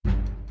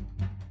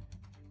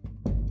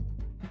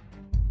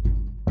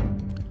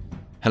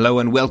Hello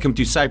and welcome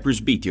to Cyprus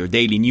Beat, your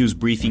daily news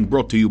briefing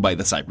brought to you by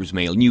the Cyprus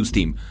Mail news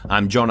team.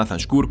 I'm Jonathan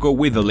Shkurko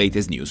with the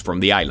latest news from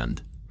the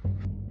island.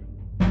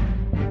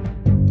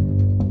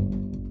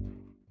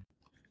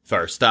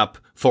 First up,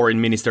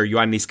 Foreign Minister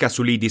Ioannis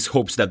Kassoulidis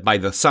hopes that by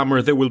the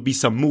summer there will be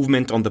some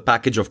movement on the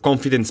package of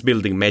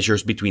confidence-building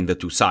measures between the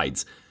two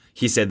sides.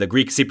 He said the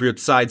Greek Cypriot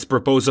side's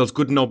proposals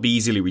could not be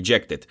easily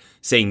rejected,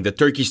 saying the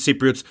Turkish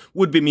Cypriots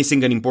would be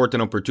missing an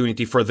important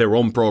opportunity for their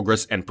own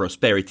progress and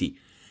prosperity.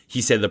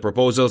 He said the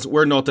proposals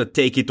were not a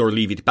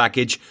take-it-or-leave-it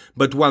package,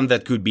 but one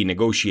that could be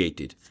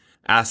negotiated.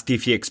 Asked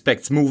if he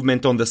expects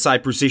movement on the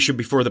Cyprus issue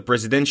before the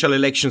presidential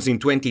elections in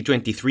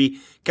 2023,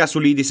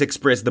 Kassoulidis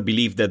expressed the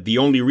belief that the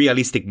only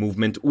realistic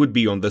movement would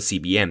be on the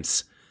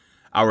CBMs.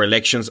 "Our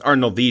elections are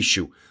not the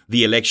issue.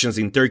 The elections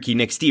in Turkey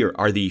next year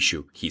are the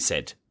issue," he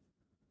said.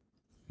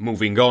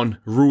 Moving on,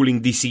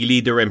 ruling DC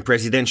leader and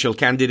presidential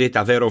candidate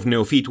Averof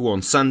Neophytou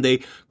on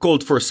Sunday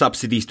called for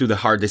subsidies to the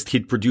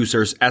hardest-hit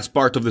producers as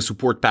part of the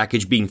support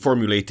package being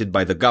formulated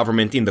by the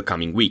government in the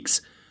coming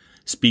weeks.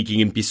 Speaking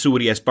in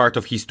Pissouri as part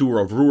of his tour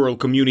of rural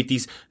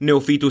communities,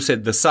 Neophytou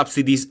said the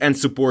subsidies and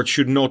support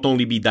should not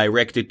only be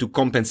directed to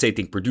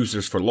compensating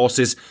producers for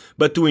losses,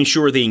 but to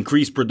ensure they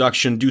increase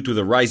production due to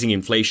the rising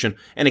inflation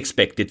and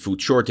expected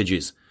food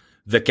shortages.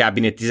 The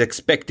cabinet is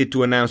expected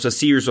to announce a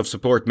series of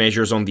support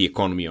measures on the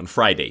economy on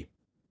Friday.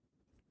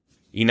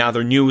 In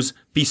other news,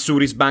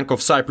 Pissouri's Bank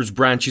of Cyprus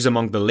branch is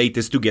among the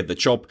latest to get the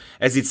chop,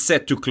 as it's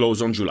set to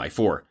close on July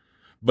 4.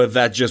 But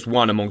that's just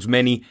one amongst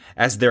many,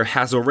 as there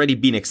has already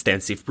been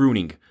extensive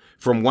pruning.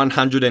 From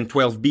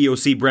 112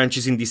 BOC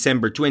branches in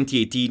December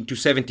 2018 to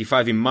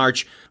 75 in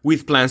March,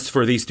 with plans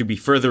for this to be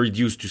further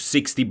reduced to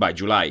 60 by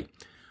July.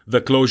 The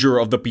closure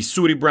of the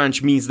Pissouri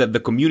branch means that the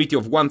community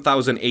of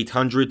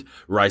 1,800,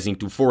 rising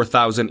to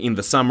 4,000 in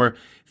the summer,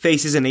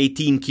 faces an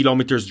 18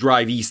 kilometers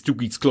drive east to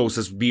its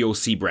closest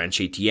BOC branch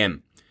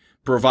ATM.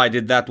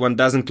 Provided that one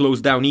doesn't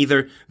close down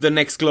either, the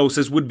next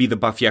closest would be the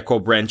Pafiako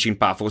branch in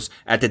Paphos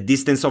at a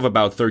distance of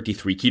about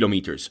 33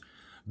 kilometers.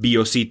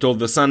 BOC told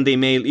the Sunday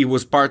Mail it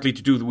was partly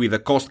to do with the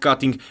cost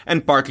cutting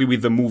and partly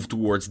with the move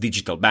towards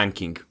digital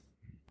banking.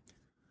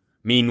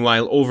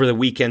 Meanwhile, over the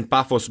weekend,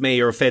 Paphos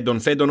Mayor Fedon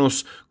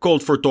Fedonos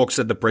called for talks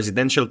at the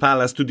presidential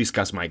palace to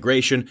discuss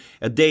migration,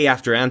 a day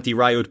after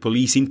anti-riot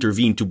police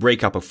intervened to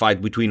break up a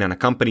fight between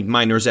unaccompanied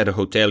minors at a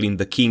hotel in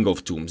the King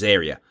of Tombs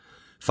area.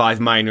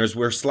 5 minors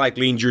were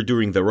slightly injured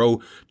during the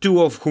row,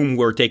 2 of whom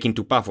were taken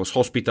to Paphos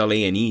Hospital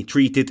A&E,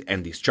 treated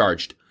and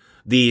discharged.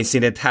 The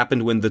incident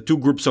happened when the 2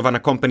 groups of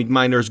unaccompanied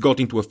minors got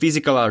into a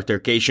physical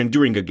altercation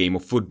during a game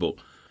of football.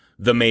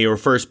 The mayor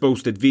first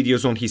posted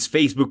videos on his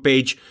Facebook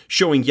page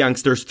showing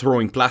youngsters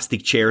throwing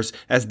plastic chairs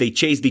as they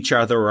chased each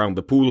other around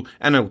the pool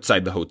and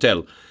outside the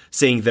hotel,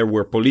 saying there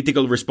were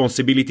political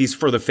responsibilities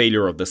for the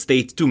failure of the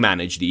state to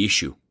manage the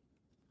issue.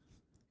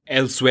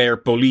 Elsewhere,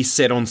 police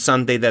said on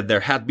Sunday that there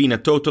had been a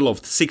total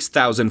of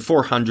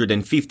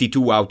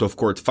 6,452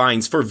 out-of-court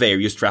fines for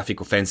various traffic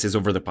offences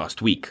over the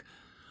past week.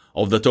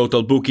 Of the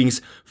total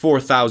bookings,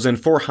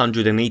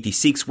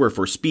 4,486 were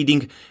for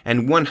speeding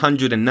and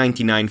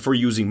 199 for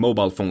using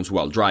mobile phones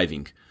while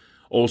driving.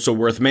 Also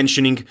worth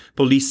mentioning,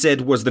 police said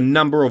was the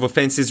number of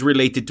offences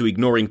related to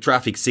ignoring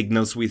traffic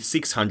signals with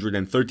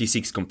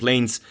 636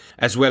 complaints,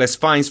 as well as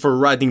fines for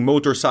riding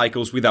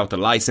motorcycles without a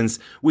license,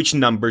 which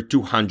numbered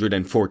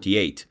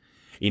 248.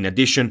 In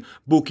addition,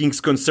 bookings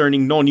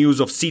concerning non-use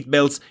of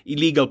seatbelts,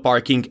 illegal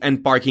parking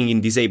and parking in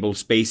disabled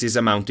spaces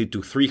amounted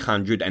to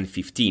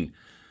 315.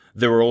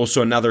 There were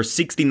also another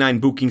 69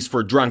 bookings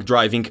for drunk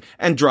driving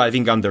and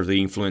driving under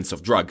the influence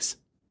of drugs.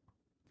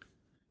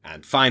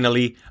 And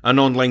finally, an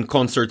online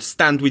concert,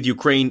 Stand With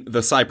Ukraine,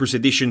 the Cyprus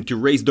edition to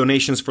raise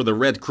donations for the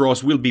Red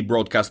Cross, will be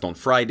broadcast on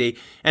Friday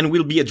and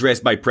will be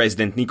addressed by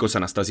President Nikos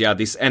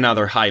Anastasiadis and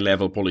other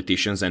high-level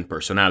politicians and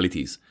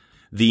personalities.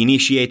 The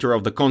initiator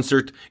of the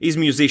concert is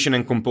musician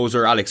and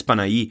composer Alex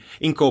Panayi,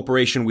 in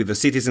cooperation with the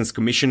Citizens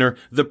Commissioner,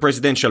 the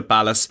Presidential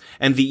Palace,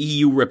 and the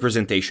EU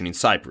representation in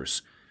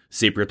Cyprus.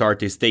 Cypriot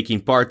artists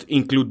taking part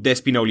include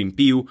Despina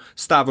Olympiou,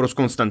 Stavros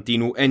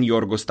Konstantinou and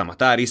Yorgos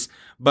Stamataris,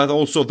 but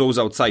also those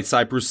outside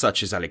Cyprus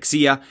such as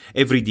Alexia,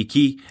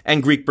 Evridiki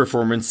and Greek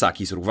performer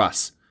Sakis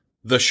Rouvas.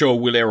 The show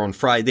will air on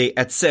Friday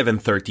at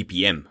 7:30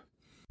 p.m.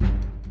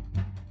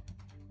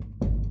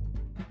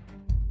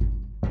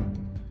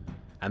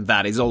 And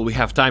that is all we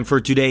have time for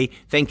today.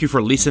 Thank you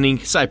for listening.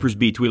 Cyprus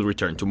Beat will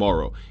return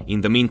tomorrow. In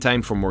the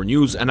meantime, for more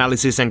news,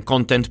 analysis and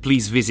content,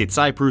 please visit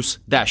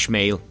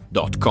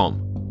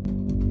cyprus-mail.com.